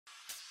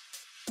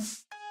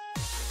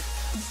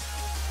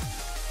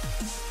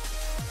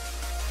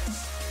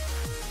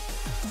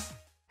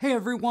Hey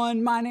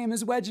everyone, my name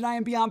is Wedge and I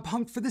am beyond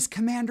pumped for this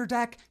commander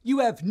deck. You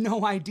have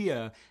no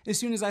idea. As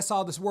soon as I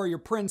saw this warrior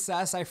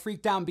princess, I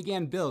freaked out and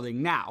began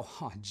building. Now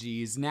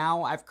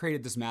I've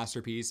created this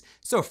masterpiece.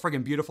 So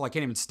friggin' beautiful, I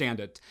can't even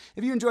stand it.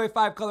 If you enjoy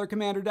 5-color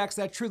commander decks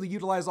that truly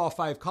utilize all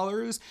 5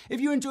 colors,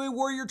 if you enjoy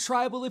warrior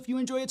tribal, if you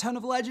enjoy a ton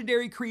of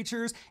legendary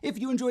creatures, if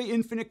you enjoy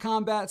infinite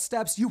combat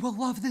steps, you will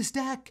love this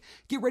deck.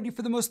 Get ready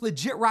for the most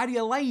legit ride of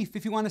your life.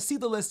 If you want to see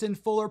the list in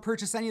full or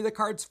purchase any of the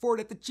cards for it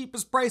at the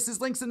cheapest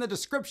prices, links in the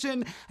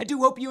description. I do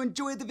hope you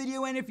enjoyed the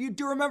video, and if you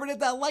do, remember to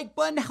hit that like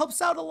button, it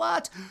helps out a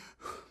lot.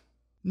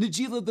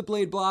 Najeela the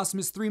Blade Blossom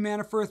is 3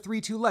 mana for a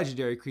 3/2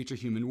 legendary creature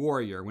human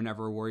warrior.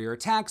 Whenever a warrior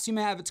attacks, you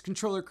may have its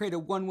controller create a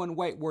 1/1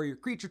 white warrior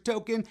creature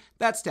token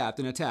that's tapped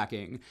and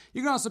attacking.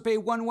 You can also pay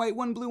 1 white,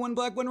 1 blue, 1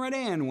 black, 1 red,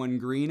 and 1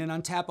 green, and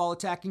untap all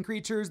attacking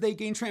creatures. They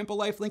gain trample,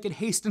 lifelink, and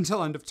haste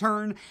until end of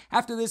turn.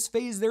 After this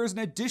phase, there is an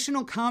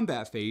additional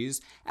combat phase.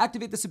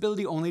 Activate this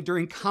ability only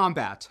during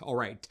combat.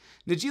 Alright.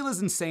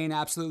 Najeela's insane,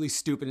 absolutely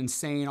stupid,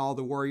 insane. All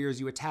the warriors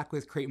you attack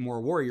with create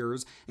more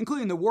warriors,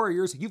 including the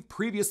warriors you've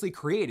previously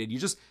created. You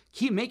just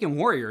keep making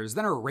warriors.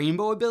 Then her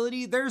rainbow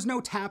ability, there's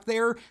no tap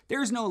there.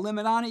 There's no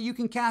limit on it. You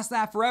can cast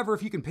that forever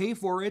if you can pay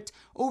for it.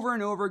 Over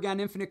and over again,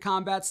 infinite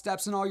combat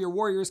steps, and all your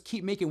warriors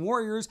keep making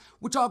warriors,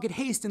 which all get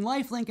haste and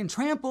lifelink and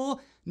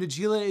trample.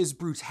 Najeela is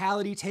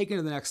brutality taken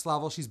to the next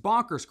level. She's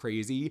bonkers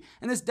crazy,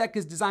 and this deck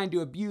is designed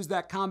to abuse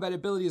that combat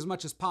ability as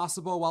much as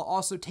possible while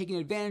also taking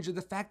advantage of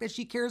the fact that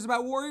she cares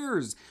about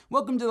warriors.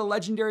 Welcome to the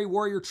legendary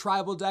warrior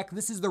tribal deck.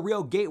 This is the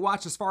real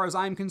Gatewatch as far as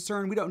I'm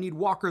concerned. We don't need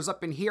walkers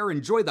up in here.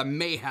 Enjoy the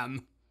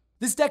mayhem.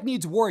 This deck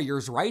needs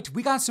warriors, right?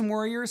 We got some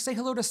warriors. Say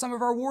hello to some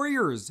of our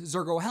warriors.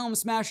 Zurgo, Helm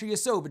Smasher,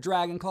 Yasova,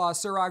 Dragonclaw,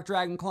 Surrak,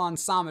 Dragonclaw, and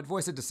Summit,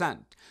 Voice of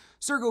Dissent.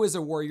 Zurgo is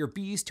a warrior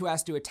beast who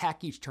has to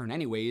attack each turn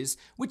anyways,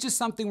 which is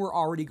something we're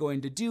already going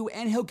to do,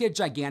 and he'll get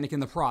gigantic in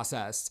the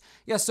process.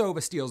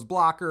 Yasova steals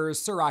blockers,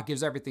 Surrak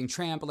gives everything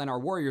trample, and our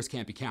warriors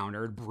can't be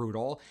countered,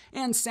 brutal.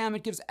 And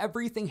Summit gives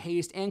everything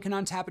haste and can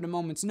untap at a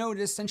moment's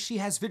notice since she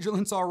has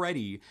vigilance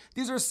already.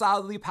 These are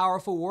solidly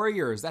powerful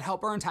warriors that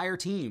help our entire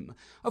team.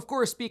 Of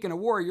course, speaking of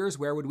warriors,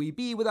 where would we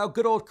be without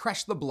good old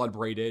Kresh the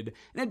Bloodbraided?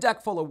 In a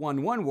deck full of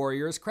 1/1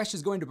 warriors, Kresh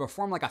is going to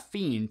perform like a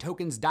fiend.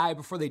 Tokens die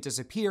before they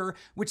disappear,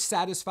 which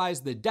satisfies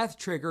the death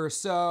trigger,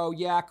 so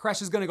yeah,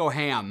 Kresh is gonna go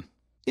ham.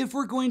 If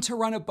we're going to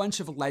run a bunch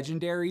of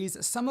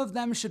legendaries, some of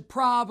them should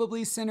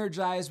probably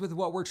synergize with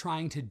what we're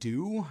trying to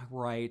do,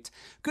 right?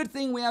 Good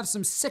thing we have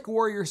some sick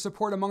warrior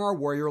support among our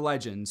warrior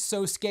legends.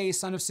 Sosuke,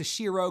 son of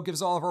Sashiro,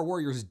 gives all of our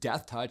warriors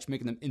death touch,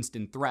 making them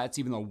instant threats,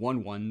 even though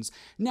 1/1s.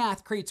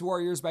 Nath creates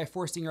warriors by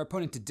forcing your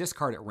opponent to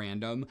discard at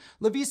random.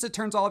 Lavisa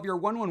turns all of your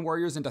 1/1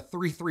 warriors into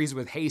 3/3s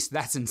with haste.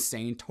 That's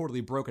insane,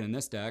 totally broken in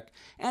this deck.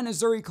 And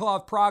Azuri Claw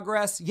of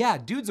Progress, yeah,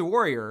 dude's a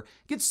warrior.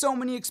 Gets so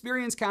many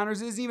experience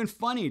counters, it isn't even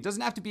funny.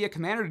 Doesn't have to be a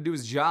commander to do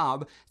his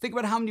job. Think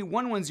about how many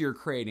 1/1s you're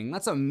creating.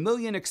 That's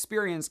 1,000,000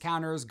 experience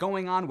counters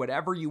going on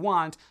whatever you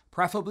want,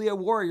 preferably a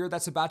warrior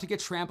that's about to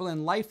get trampled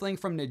and lifelink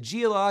from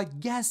Najeela.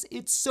 Yes,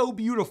 it's so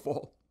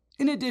beautiful.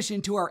 In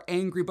addition to our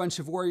angry bunch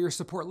of warrior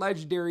support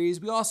legendaries,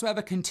 we also have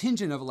a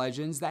contingent of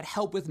legends that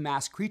help with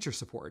mass creature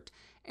support,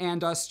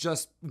 and us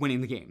just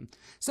winning the game.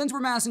 Since we're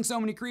massing so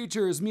many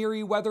creatures,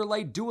 Miri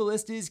Weatherlight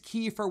Duelist is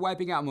key for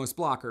wiping out most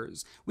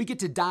blockers. We get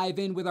to dive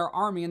in with our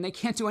army and they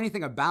can't do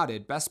anything about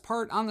it. Best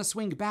part, on the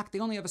swing back, they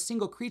only have a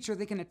single creature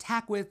they can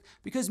attack with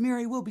because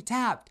Miri will be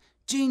tapped.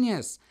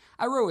 Genius!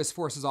 Iroas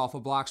forces awful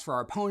blocks for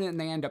our opponent and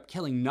they end up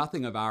killing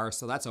nothing of ours,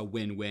 so that's a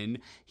win-win.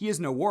 He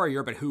isn't a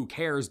warrior, but who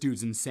cares,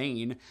 dude's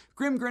insane.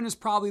 Grimgrin is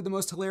probably the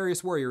most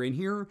hilarious warrior in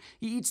here.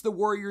 He eats the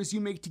warriors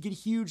you make to get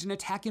huge and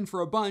attack in for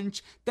a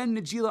bunch, then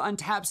Najeela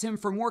untaps him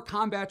for more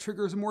combat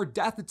triggers and more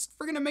death. It's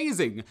friggin'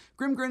 amazing.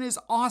 Grimgrin is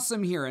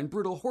awesome here, and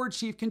Brutal Horde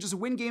Chief can just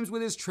win games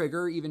with his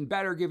trigger. Even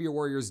better, give your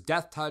warriors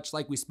death touch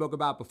like we spoke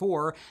about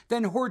before.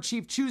 Then Horde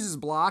Chief chooses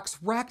blocks.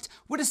 Wrecked.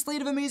 What a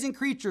slate of amazing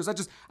creatures.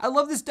 I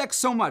love this deck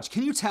so much.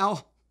 Can you tell?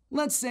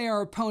 Let's say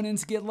our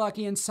opponents get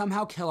lucky and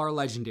somehow kill our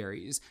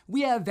legendaries.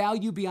 We have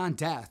value beyond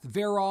death.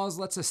 Verals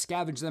lets us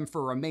scavenge them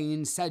for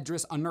remains.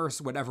 Cedrus unearths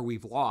whatever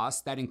we've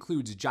lost. That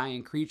includes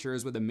giant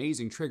creatures with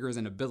amazing triggers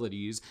and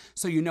abilities,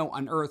 so you know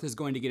Unearth is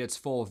going to get its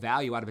full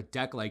value out of a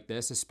deck like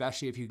this,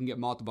 especially if you can get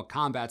multiple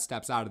combat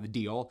steps out of the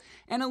deal.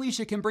 And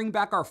Alicia can bring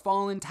back our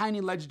fallen,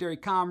 tiny legendary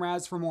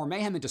comrades for more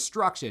mayhem and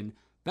destruction.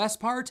 Best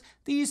part,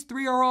 these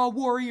 3 are all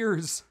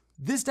warriors.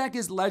 This deck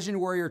is Legend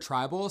Warrior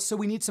Tribal, so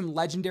we need some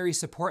legendary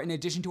support in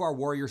addition to our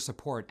warrior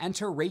support.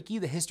 Enter Reiki,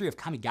 the History of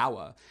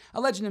Kamigawa. A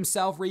legend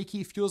himself,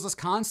 Reiki fuels us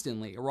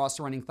constantly. We're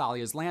also running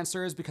Thalia's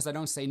Lancers because I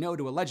don't say no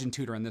to a legend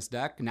tutor in this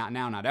deck. Not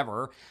now, not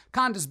ever.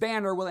 Kanda's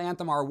Banner will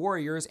anthem our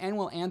warriors and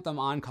will anthem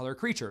on-color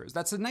creatures.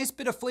 That's a nice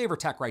bit of flavor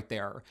tech right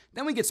there.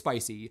 Then we get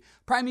spicy.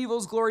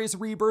 Primeval's Glorious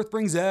Rebirth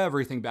brings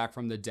everything back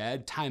from the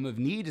dead. Time of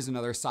Need is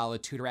another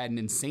solid tutor at an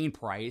insane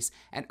price.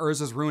 And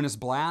Urza's Ruinous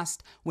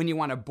Blast, when you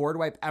want to board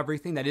wipe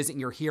everything that isn't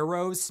your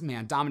heroes.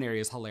 Man,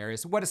 Dominaria is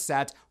hilarious. What a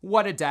set,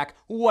 what a deck,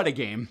 what a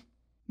game.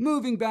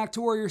 Moving back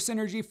to warrior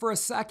synergy for a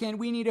second,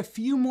 we need a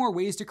few more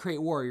ways to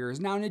create warriors.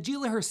 Now,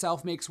 Najeela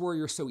herself makes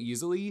warriors so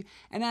easily,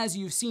 and as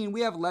you've seen, we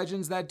have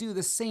legends that do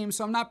the same,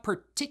 so I'm not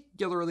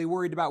particularly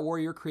worried about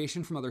warrior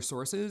creation from other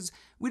sources.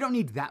 We don't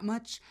need that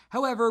much.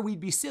 However,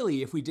 we'd be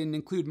silly if we didn't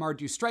include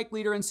Mardu's Strike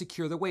Leader and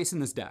Secure the Waste in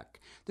this deck.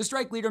 The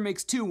Strike Leader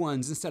makes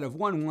 2/1s instead of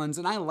 1/1s,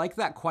 and I like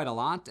that quite a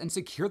lot, and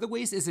Secure the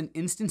Waste is an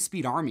instant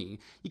speed army.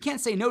 You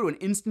can't say no to an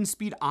instant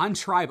speed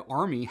on-tribe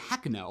army,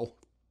 heck no.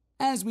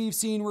 As we've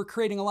seen, we're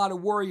creating a lot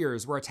of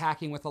warriors. We're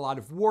attacking with a lot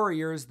of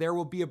warriors. There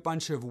will be a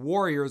bunch of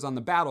warriors on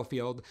the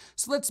battlefield,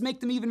 so let's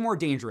make them even more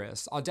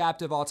dangerous.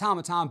 Adaptive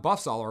Automaton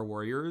buffs all our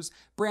warriors.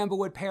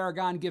 Bramblewood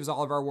Paragon gives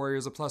all of our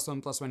warriors a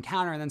 +1/+1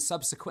 counter and then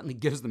subsequently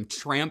gives them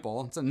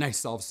Trample. It's a nice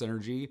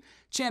self-synergy.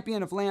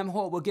 Champion of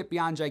Lambholt will get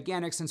beyond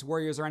gigantic since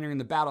warriors are entering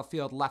the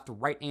battlefield left,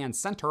 right, and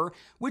center,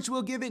 which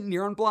will give it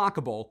near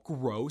unblockable.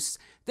 Gross.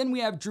 Then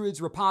we have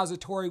Druid's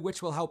Repository,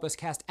 which will help us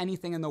cast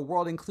anything in the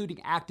world, including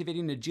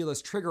activating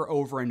Najeela's trigger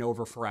over and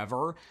over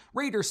forever.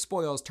 Raider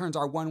Spoils turns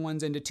our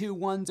 1/1s into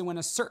 2/1s, and when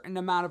a certain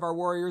amount of our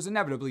warriors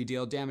inevitably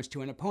deal damage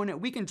to an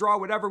opponent, we can draw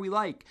whatever we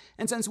like.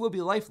 And since we'll be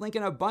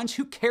lifelinking a bunch,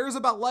 who cares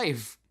about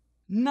life?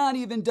 Not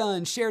even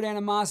done. Shared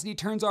Animosity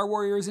turns our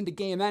warriors into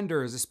game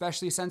enders,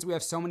 especially since we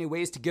have so many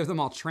ways to give them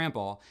all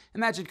trample.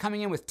 Imagine coming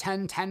in with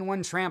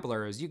 10/10/1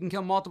 tramplers. You can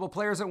kill multiple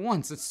players at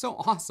once. It's so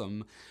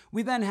awesome.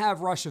 We then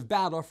have Rush of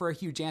Battle for a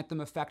huge anthem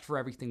effect for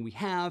everything we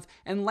have,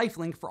 and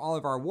Lifelink for all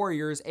of our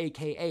warriors,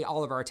 aka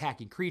all of our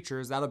attacking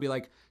creatures. That'll be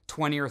like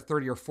 20 or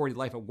 30 or 40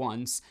 life at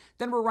once.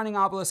 Then we're running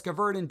Obelisk of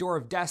Erd and Door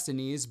of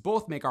Destinies.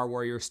 Both make our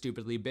warriors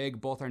stupidly big.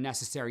 Both are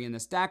necessary in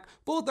this deck.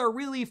 Both are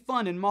really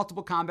fun in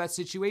multiple combat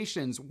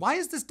situations. Why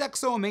is this deck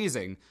so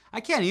amazing? I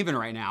can't even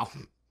right now.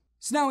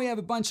 So now we have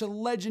a bunch of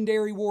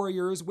legendary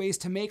warriors, ways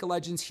to make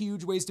legends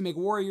huge, ways to make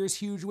warriors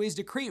huge, ways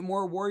to create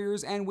more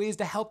warriors, and ways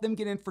to help them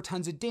get in for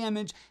tons of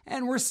damage,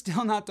 and we're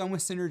still not done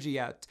with synergy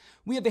yet.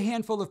 We have a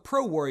handful of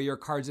pro warrior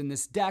cards in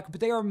this deck, but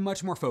they are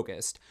much more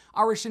focused.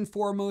 Arishan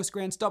Foremost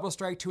grants double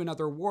strike to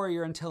another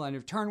warrior until end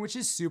of turn, which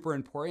is super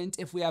important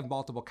if we have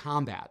multiple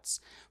combats.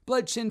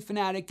 Bloodshin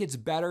Fanatic gets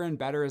better and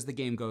better as the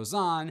game goes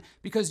on,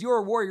 because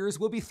your warriors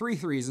will be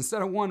 3/3s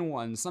instead of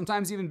 1/1s,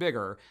 sometimes even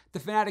bigger. The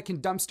Fanatic can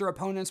dumpster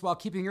opponents while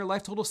keeping your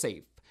life total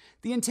safe.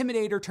 The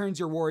Intimidator turns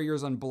your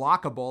warriors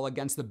unblockable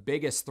against the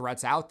biggest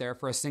threats out there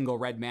for a single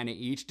red mana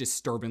each,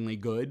 disturbingly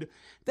good.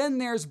 Then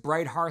there's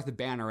Brighthearth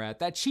Banneret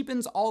that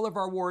cheapens all of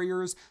our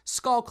warriors,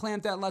 Skull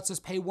Clamp that lets us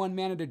pay 1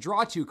 mana to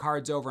draw 2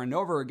 cards over and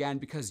over again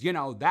because, you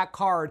know, that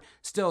card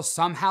still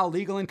somehow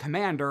legal in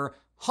Commander.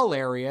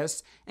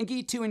 Hilarious. And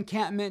Gate 2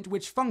 Encampment,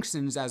 which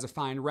functions as a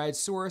fine red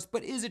source,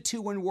 but is a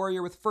 2/1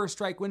 warrior with first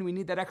strike when we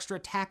need that extra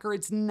attacker.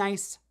 It's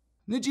nice.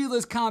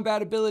 Najeela's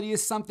combat ability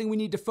is something we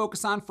need to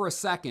focus on for a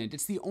second.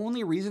 It's the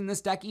only reason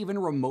this deck even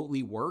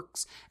remotely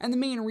works, and the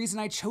main reason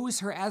I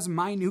chose her as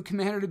my new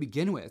commander to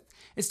begin with.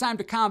 It's time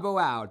to combo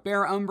out.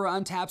 Bear Umbra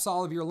untaps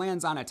all of your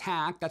lands on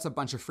attack. That's a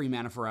bunch of free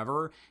mana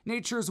forever.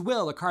 Nature's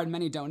Will, a card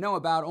many don't know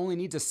about, only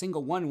needs a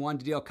single 1/1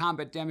 to deal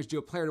combat damage to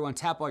a player to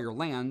untap all your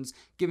lands,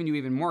 giving you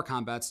even more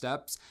combat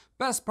steps.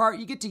 Best part,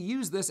 you get to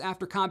use this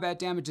after combat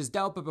damage is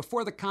dealt, but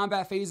before the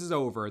combat phase is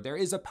over. There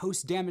is a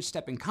post-damage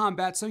step in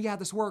combat, so yeah,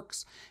 this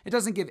works. It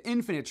doesn't give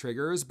infinite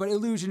triggers, but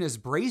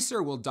Illusionist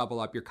Bracer will double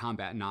up your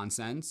combat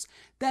nonsense.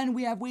 Then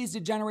we have ways to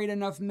generate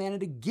enough mana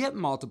to get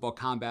multiple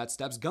combat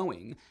steps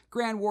going.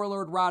 Grand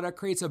Warlord Rada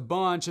creates a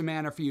bunch of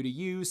mana for you to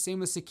use,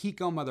 same with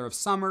Sakiko, Mother of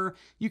Summer.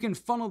 You can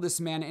funnel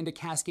this mana into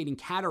Cascading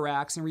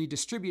Cataracts and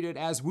redistribute it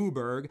as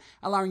Wooburg,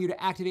 allowing you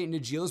to activate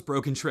Najeela's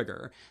Broken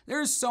Trigger.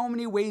 There's so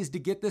many ways to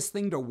get this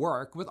thing to work.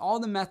 With all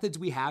the methods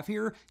we have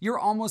here, you're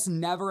almost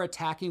never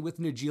attacking with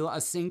Najeela a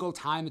single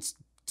time. It's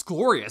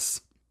glorious.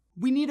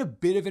 We need a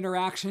bit of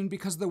interaction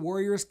because the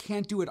warriors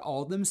can't do it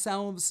all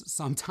themselves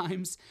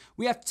sometimes.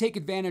 We have to take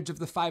advantage of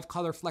the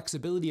 5-color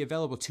flexibility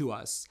available to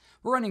us.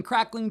 We're running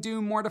Crackling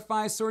Doom,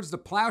 Mortify, Swords to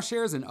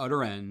Plowshares, and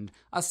Utter End.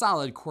 A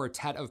solid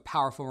quartet of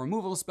powerful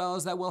removal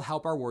spells that will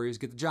help our warriors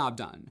get the job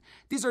done.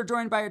 These are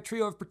joined by a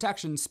trio of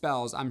protection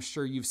spells I'm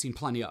sure you've seen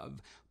plenty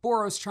of.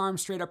 Boros Charm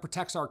straight up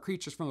protects our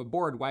creatures from a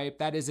board wipe.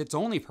 That is its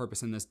only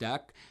purpose in this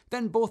deck.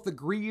 Then both the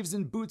Greaves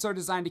and Boots are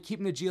designed to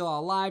keep Najeela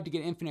alive to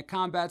get infinite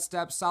combat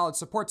steps, solid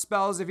support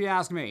spells if you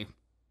ask me.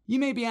 You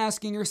may be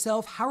asking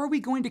yourself, how are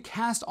we going to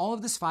cast all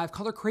of this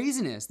 5-color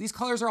craziness? These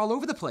colors are all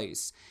over the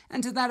place.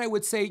 And to that I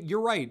would say, you're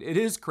right, it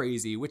is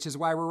crazy, which is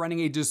why we're running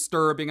a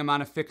disturbing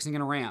amount of fixing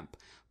and ramp.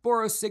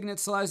 Boros Signet,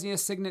 Selesnya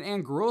Signet,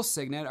 and Gruul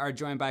Signet are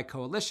joined by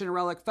Coalition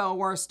Relic,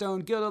 Felwar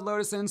Stone, Gilded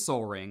Lotus, and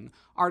Soul Ring.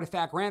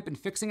 Artifact Ramp and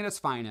Fixing at its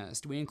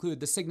finest. We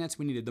include the Signets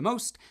we needed the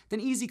most, then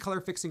easy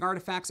color fixing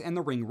artifacts, and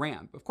the Ring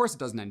Ramp. Of course it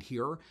doesn't end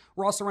here.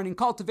 We're also running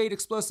Cultivate,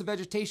 Explosive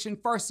Vegetation,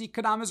 Farseek,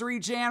 Kadama's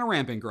Reach, and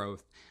Rampant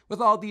Growth.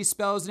 With all these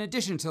spells, in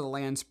addition to the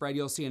land spread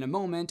you'll see in a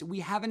moment, we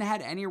haven't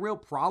had any real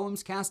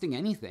problems casting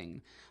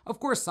anything. Of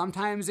course,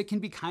 sometimes it can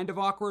be kind of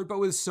awkward, but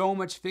with so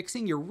much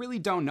fixing, you really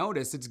don't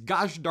notice. It's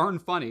gosh darn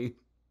funny.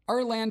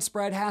 Our land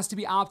spread has to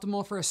be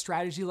optimal for a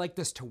strategy like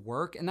this to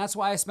work, and that's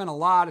why I spent a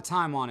lot of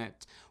time on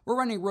it. We're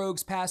running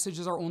Rogue's Passage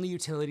as our only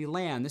utility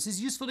land. This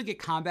is useful to get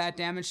combat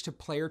damage to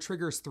player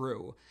triggers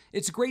through.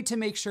 It's great to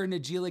make sure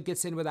Najeela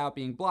gets in without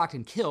being blocked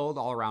and killed,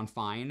 all around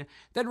fine.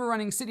 Then we're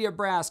running City of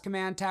Brass,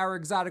 Command Tower,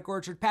 Exotic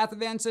Orchard, Path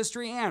of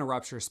Ancestry, and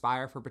Rupture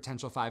Spire for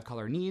potential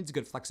 5-color needs,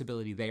 good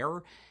flexibility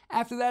there.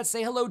 After that,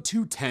 say hello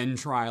to 10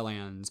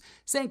 Tri-lands.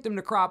 Sanctum,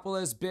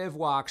 Necropolis,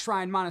 Bivouac,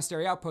 Shrine,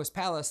 Monastery, Outpost,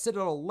 Palace,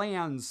 Citadel,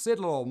 Lands,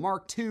 Citadel,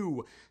 Mark II.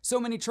 So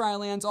many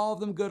Tri-lands, all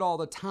of them good all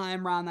the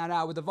time. Round that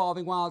out with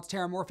Evolving Wilds,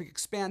 Terramorphic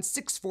Expanse,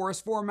 6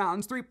 forests, 4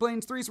 mountains, 3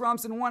 plains, 3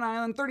 swamps, and 1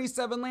 island,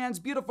 37 lands,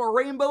 beautiful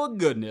rainbow of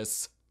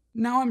goodness.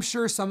 Now I'm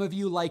sure some of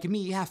you, like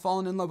me, have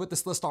fallen in love with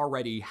this list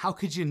already. How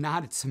could you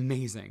not? It's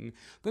amazing.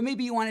 But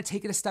maybe you want to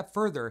take it a step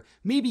further.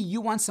 Maybe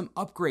you want some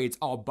upgrades.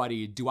 Oh,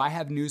 buddy, do I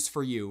have news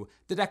for you.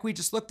 The deck we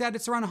just looked at,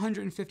 it's around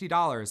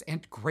 $150,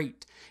 and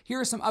great. Here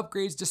are some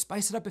upgrades to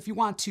spice it up if you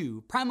want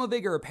to. Primal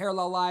Vigor,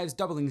 Parallel Lives,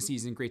 Doubling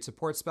Season, great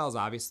support spells,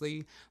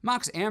 obviously.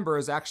 Mox Amber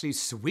is actually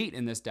sweet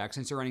in this deck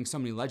since you're running so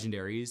many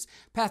legendaries.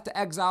 Path to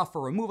Exile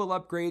for removal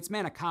upgrades,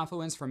 Mana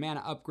Confluence for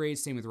mana upgrades,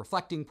 same with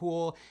Reflecting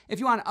Pool. If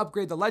you want to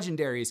upgrade the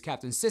legendaries,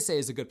 Captain Sisay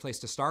is a good place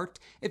to start.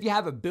 If you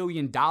have $1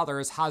 billion,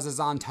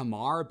 Hazazon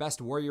Tamar,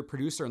 best warrior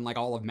producer in like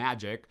all of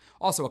Magic,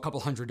 also a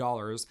couple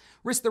 $100.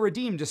 Risk the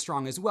Redeemed is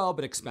strong as well,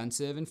 but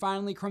expensive. And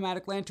finally,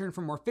 Chromatic Lantern for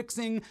more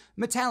fixing,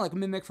 Metallic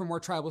Mimic for more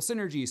tribal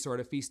synergy,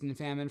 Sword of Feast and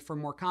Famine for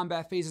more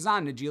combat phases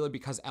on Najeela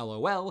because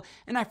LOL.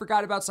 And I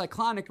forgot about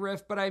Cyclonic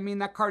Rift, but I mean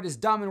that card is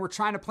dumb and we're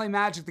trying to play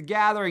Magic the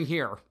Gathering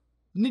here.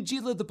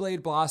 Najeela the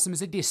Blade Blossom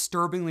is a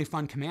disturbingly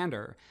fun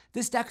commander.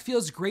 This deck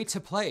feels great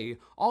to play.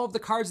 All of the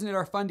cards in it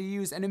are fun to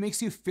use, and it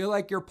makes you feel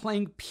like you're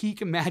playing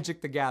peak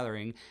Magic the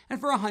Gathering.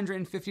 And for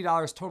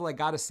 $150 total, I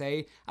gotta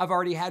say, I've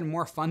already had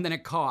more fun than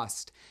it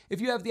cost.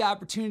 If you have the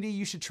opportunity,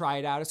 you should try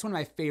it out. It's one of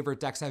my favorite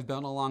decks I've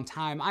built in a long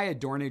time. I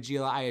adore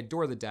Najeela, I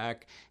adore the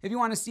deck. If you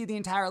want to see the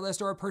entire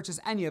list or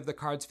purchase any of the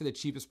cards for the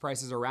cheapest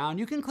prices around,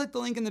 you can click the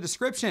link in the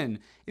description.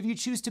 If you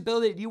choose to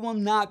build it, you will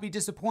not be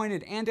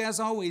disappointed. And as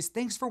always,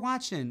 thanks for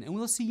watching, and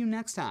we'll see you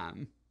next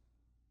time.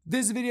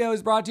 This video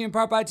is brought to you in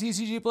part by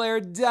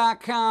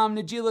TCGplayer.com.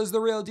 Najeela is the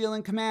real deal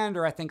in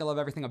Commander. I think I love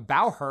everything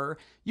about her.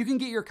 You can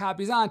get your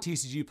copies on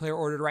TCG Player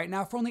ordered right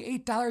now for only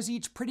 $8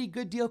 each. Pretty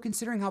good deal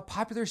considering how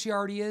popular she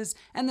already is,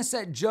 and the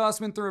set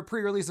just went through a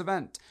pre-release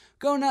event.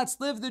 Go nuts,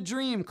 live the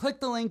dream. Click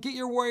the link, get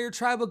your warrior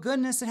tribal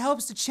goodness. It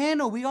helps the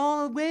channel. We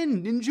all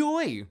win.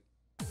 Enjoy.